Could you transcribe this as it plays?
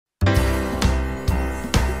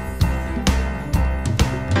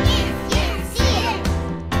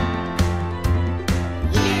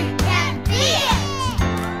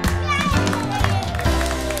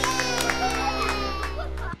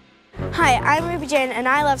I'm Ruby Jane and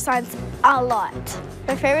I love science a lot.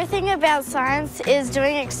 My favourite thing about science is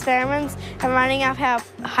doing experiments and running up our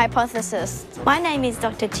hypothesis. My name is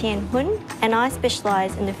Dr. Tien Huynh and I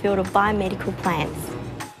specialise in the field of biomedical plants.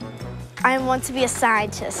 I want to be a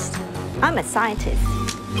scientist. I'm a scientist.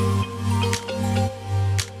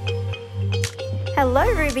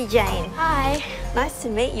 Hello, Ruby Jane. Hi. Nice to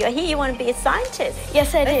meet you. I hear you want to be a scientist.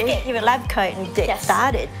 Yes, I do. Let's get you a lab coat and get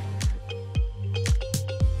started.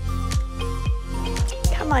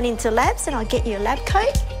 Come on into labs and I'll get you a lab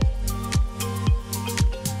coat.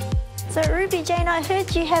 So Ruby Jane, I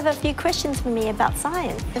heard you have a few questions for me about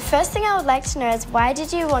science. The first thing I would like to know is why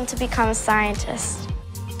did you want to become a scientist?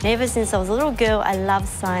 Ever since I was a little girl, I loved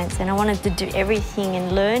science and I wanted to do everything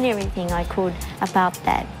and learn everything I could about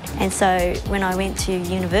that. And so when I went to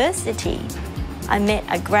university, I met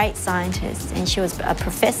a great scientist and she was a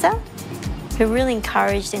professor who really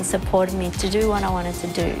encouraged and supported me to do what I wanted to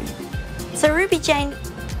do. So Ruby Jane,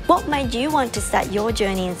 what made you want to start your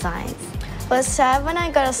journey in science? Well, it started when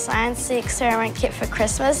I got a science experiment kit for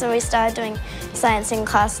Christmas and we started doing science in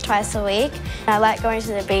class twice a week. I like going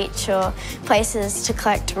to the beach or places to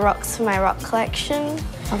collect rocks for my rock collection.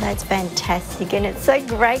 Oh, that's fantastic, and it's so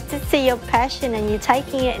great to see your passion and you're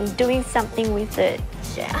taking it and doing something with it.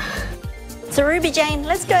 Yeah. So Ruby Jane,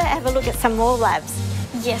 let's go have a look at some more labs.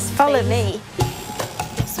 Yes, please. Follow me.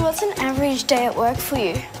 So what's an average day at work for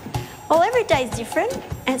you? Well, every day is different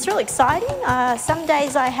and it's really exciting. Some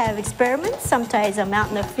days I have experiments, some days I'm out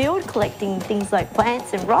in the field collecting things like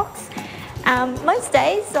plants and rocks. Most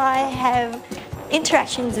days I have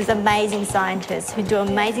interactions with amazing scientists who do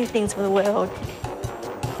amazing things for the world.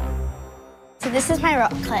 So this is my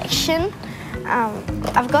rock collection.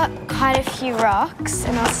 I've got quite a few rocks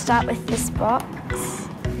and I'll start with this box.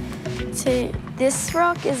 So this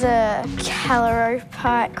rock is a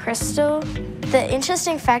caloropite crystal. The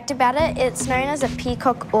interesting fact about it, it's known as a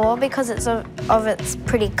peacock ore because it's of its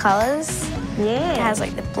pretty colours. Yeah. It has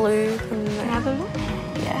like the blue and the... Can I have a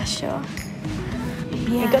look? Yeah, sure.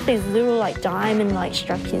 Yeah. You've got these little like diamond-like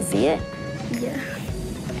structures, see it? Yeah.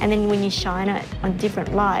 And then when you shine it on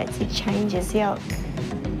different lights, it changes, yeah.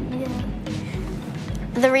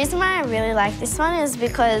 The reason why I really like this one is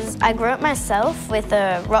because I grew it myself with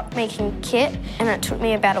a rock-making kit and it took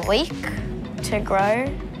me about a week to grow.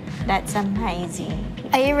 That's amazing.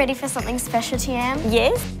 Are you ready for something special, Tien?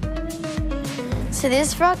 Yes. So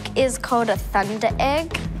this rock is called a thunder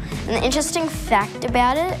egg. And the interesting fact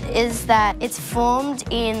about it is that it's formed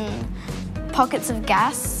in pockets of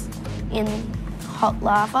gas in hot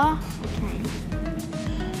lava.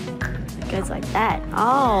 It goes like that.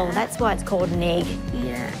 Oh, that's why it's called an egg.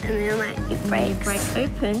 Yeah, and then like it breaks. When you break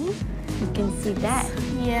open, you can see that.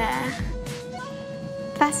 Yeah.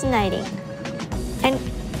 Fascinating. And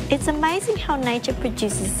it's amazing how nature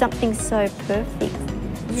produces something so perfect.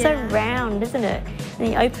 Yeah. So round, isn't it? And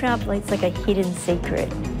you open up, it's like a hidden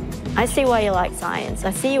secret. I see why you like science.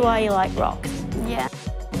 I see why you like rocks. Yeah.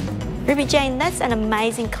 Ruby Jane, that's an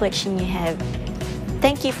amazing collection you have.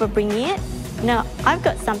 Thank you for bringing it. Now, I've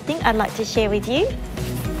got something I'd like to share with you.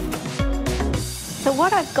 So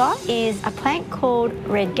what I've got is a plant called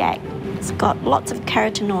red gag. It's got lots of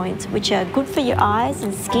carotenoids, which are good for your eyes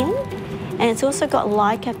and skin. And it's also got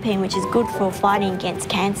lycopene, which is good for fighting against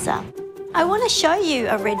cancer. I want to show you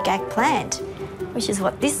a red gag plant, which is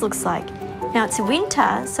what this looks like. Now it's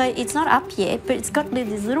winter, so it's not up yet, but it's got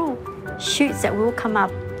these little shoots that will come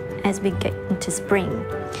up as we get into spring.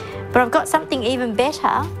 But I've got something even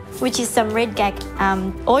better, which is some red gag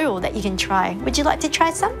oil that you can try. Would you like to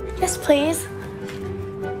try some? Yes, please.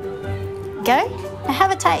 Go. Now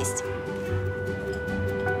have a taste.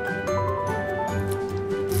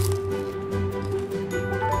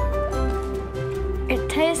 It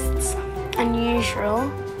tastes unusual.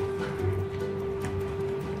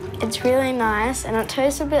 It's really nice and it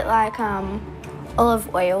tastes a bit like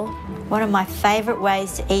olive oil. One of my favourite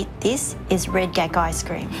ways to eat this is red gag ice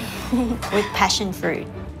cream with passion fruit.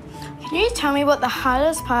 Can you tell me what the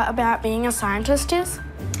hardest part about being a scientist is?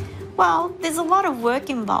 Well, there's a lot of work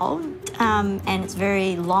involved and it's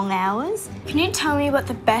very long hours. Can you tell me what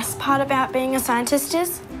the best part about being a scientist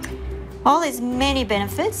is? Well, there's many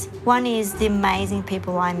benefits. One is the amazing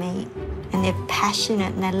people I meet and they're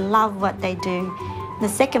passionate and they love what they do. The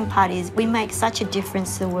second part is we make such a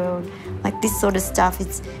difference to the world. Like this sort of stuff,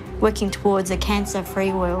 it's working towards a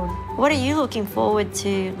cancer-free world. What are you looking forward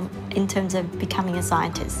to in terms of becoming a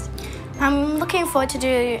scientist? I'm looking forward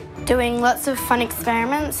to doing lots of fun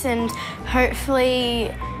experiments and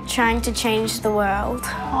hopefully trying to change the world.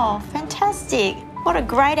 Oh, fantastic. What a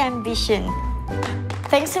great ambition.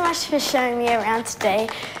 Thanks so much for showing me around today.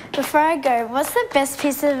 Before I go, what's the best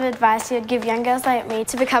piece of advice you'd give young girls like me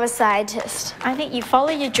to become a scientist? I think you follow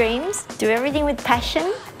your dreams, do everything with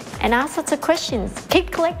passion, and ask lots of questions.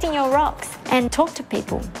 Keep collecting your rocks and talk to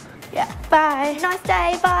people. Yeah. Bye. Nice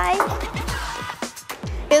day, bye.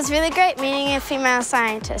 It was really great meeting a female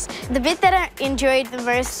scientist. The bit that I enjoyed the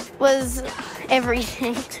most was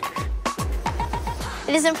everything.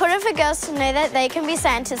 It is important for girls to know that they can be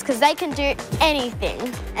scientists because they can do anything.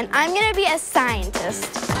 And I'm going to be a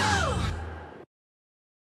scientist.